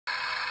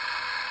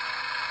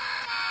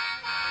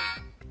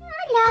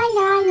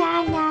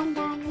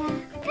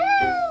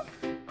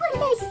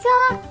Olha só,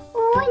 o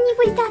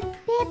ônibus da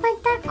Peppa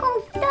tá com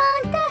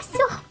tantas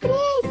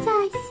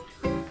surpresas.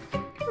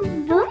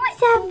 Vamos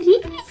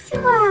abrir,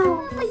 pessoal.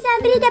 Vamos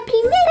abrir a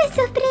primeira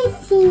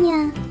surpresinha.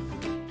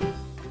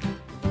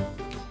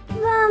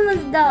 Vamos,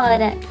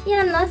 Dora. E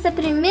a nossa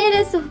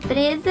primeira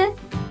surpresa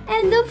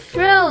é do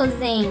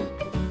Frozen.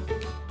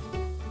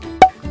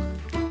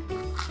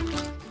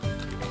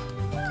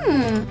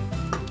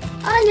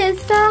 Olha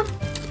só.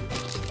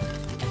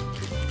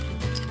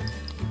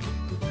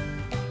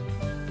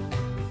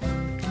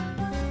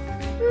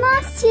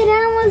 Nós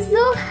tiramos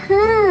o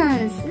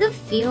Hans do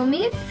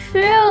filme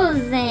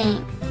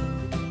Frozen.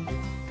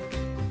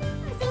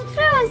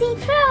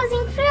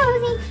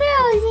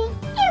 Frozen.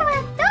 Eu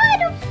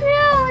adoro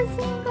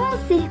Frozen. Com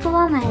um círculo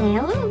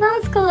amarelo,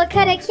 vamos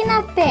colocar aqui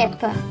na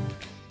Peppa.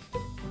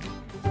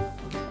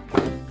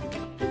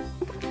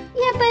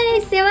 E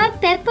apareceu a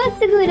Peppa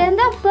segurando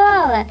a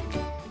bola.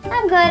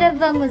 Agora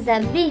vamos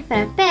abrir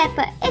para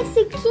Peppa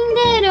esse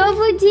Kinder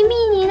Ovo de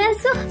menina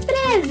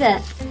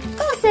surpresa.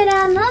 Qual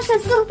será a nossa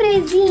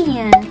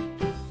surpresinha?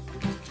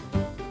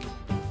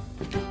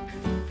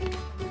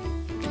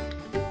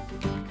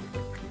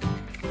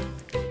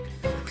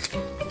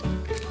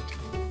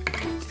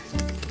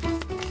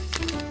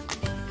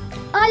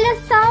 Olha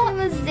só,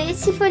 vamos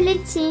deste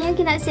folhetinho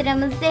que nós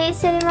tiramos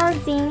deste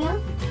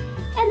animalzinho.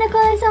 É da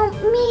coleção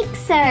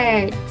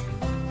Mixer.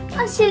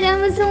 Nós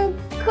tiramos um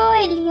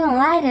coelhinho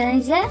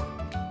laranja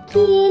que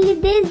ele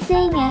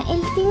desenha.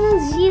 Ele tem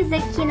uns giz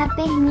aqui na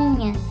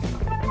perninha,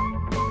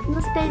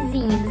 nos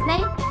pezinhos, né?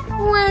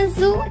 Um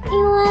azul e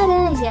um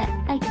laranja.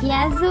 Aqui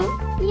azul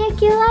e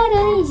aqui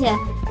laranja,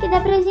 que dá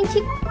pra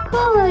gente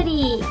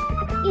colorir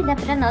e dá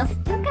pra nós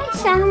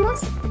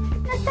encaixarmos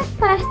nessa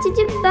parte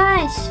de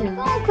baixo.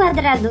 Com o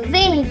quadrado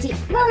verde,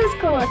 vamos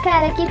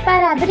colocar aqui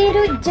para abrir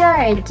o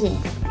George.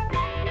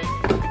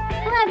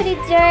 Abre,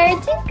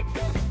 George.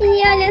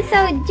 E olha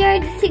só o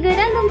George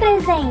segurando um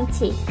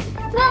presente.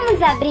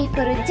 Vamos abrir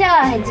para o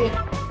George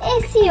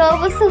esse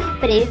ovo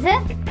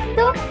surpresa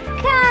do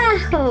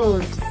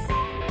Carros.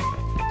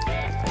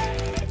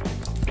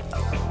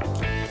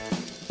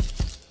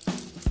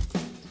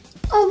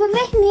 Ovo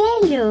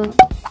vermelho.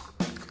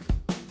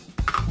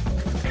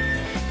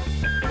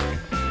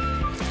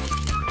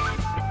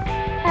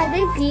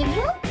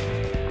 Adesivo.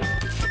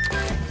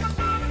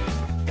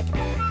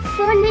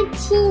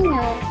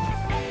 Folhetinho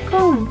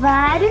com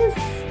vários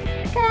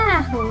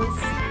carros.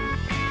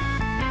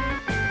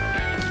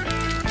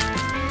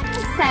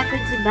 Um saco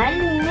de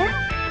balinha.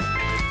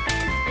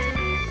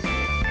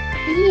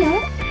 E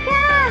um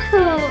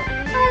carro.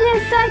 Olha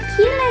só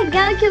que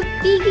legal que o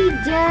Pig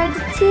George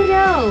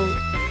tirou.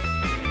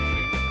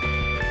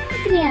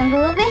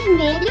 Triângulo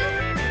vermelho.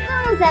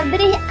 Vamos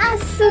abrir a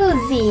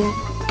Suzy.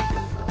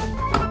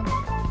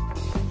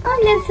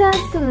 Olha só a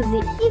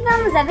Suzy. E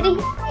vamos abrir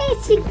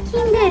este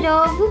Kinder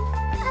Ovo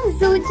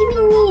azul de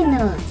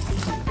meninos.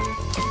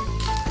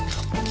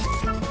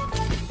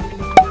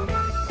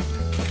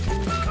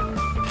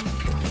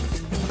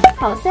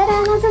 Qual será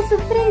a nossa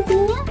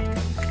surpresinha?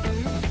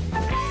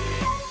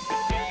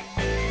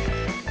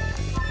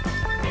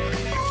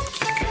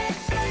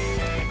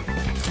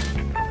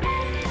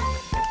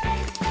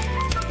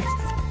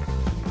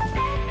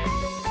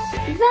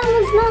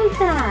 Vamos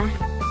montar.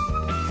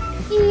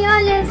 E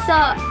olha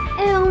só,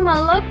 é uma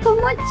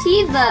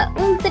locomotiva,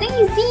 um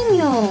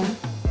trenzinho.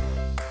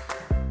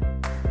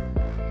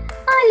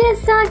 Olha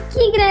só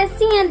que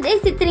gracinha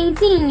desse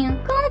trenzinho,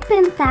 com o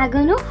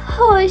pentágono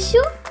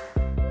roxo.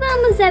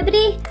 Vamos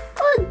abrir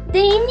o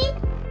Danny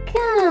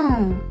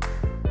Cão.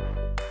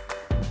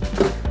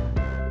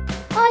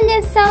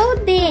 Olha só o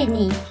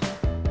Danny.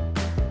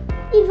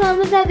 E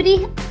vamos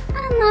abrir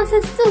a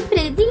nossa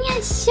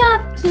surpresinha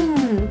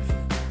Shopkins.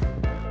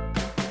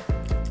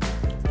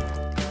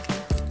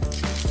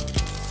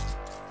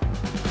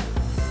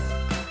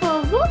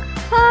 Ovo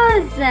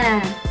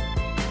rosa.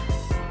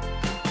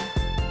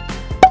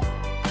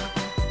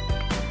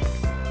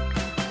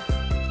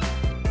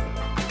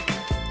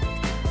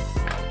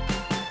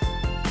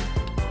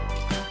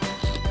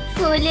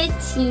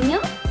 Folhetinho.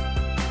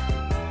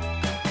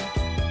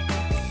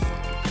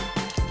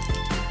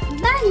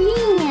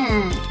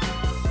 Balinha.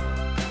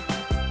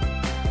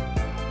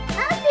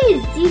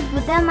 Adesivo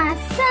da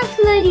maçã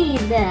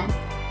florida.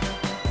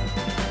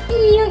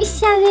 E um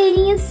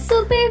chaveirinho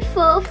super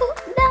fofo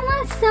da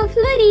maçã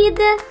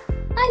florida.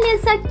 Olha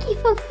só que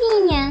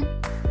fofinha.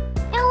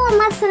 É uma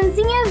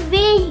maçãzinha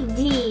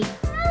verde.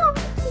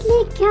 Que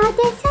legal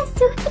dessas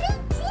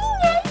surpresinhas.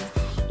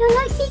 Eu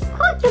não sei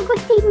qual que eu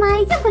gostei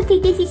mais. Eu gostei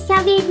desse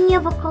chaveirinho.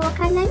 Eu vou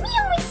colocar na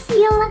minha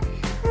mochila.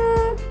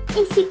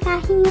 Esse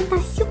carrinho tá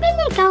super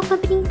legal pra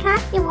brincar.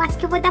 Eu acho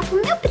que eu vou dar pro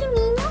meu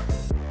priminho.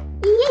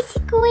 E esse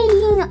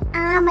coelhinho?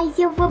 Mas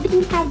eu vou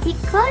brincar de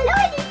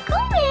colorir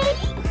com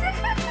ele.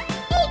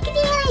 E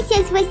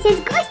crianças, vocês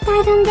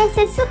gostaram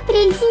dessas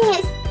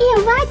surpresinhas?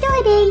 Eu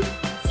adorei.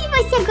 Se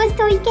você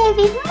gostou e quer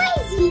ver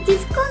mais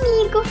vídeos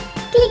comigo,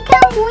 clica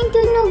muito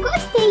no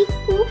gostei,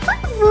 por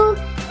favor.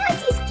 Não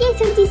se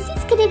esqueçam de se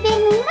inscrever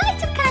no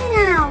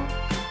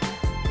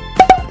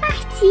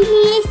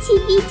compartilhe este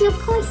vídeo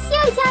com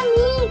seus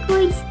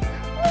amigos.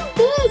 Um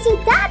beijo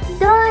da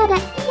Dora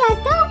e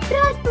até o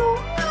próximo.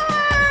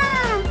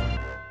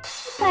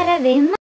 Para ver mais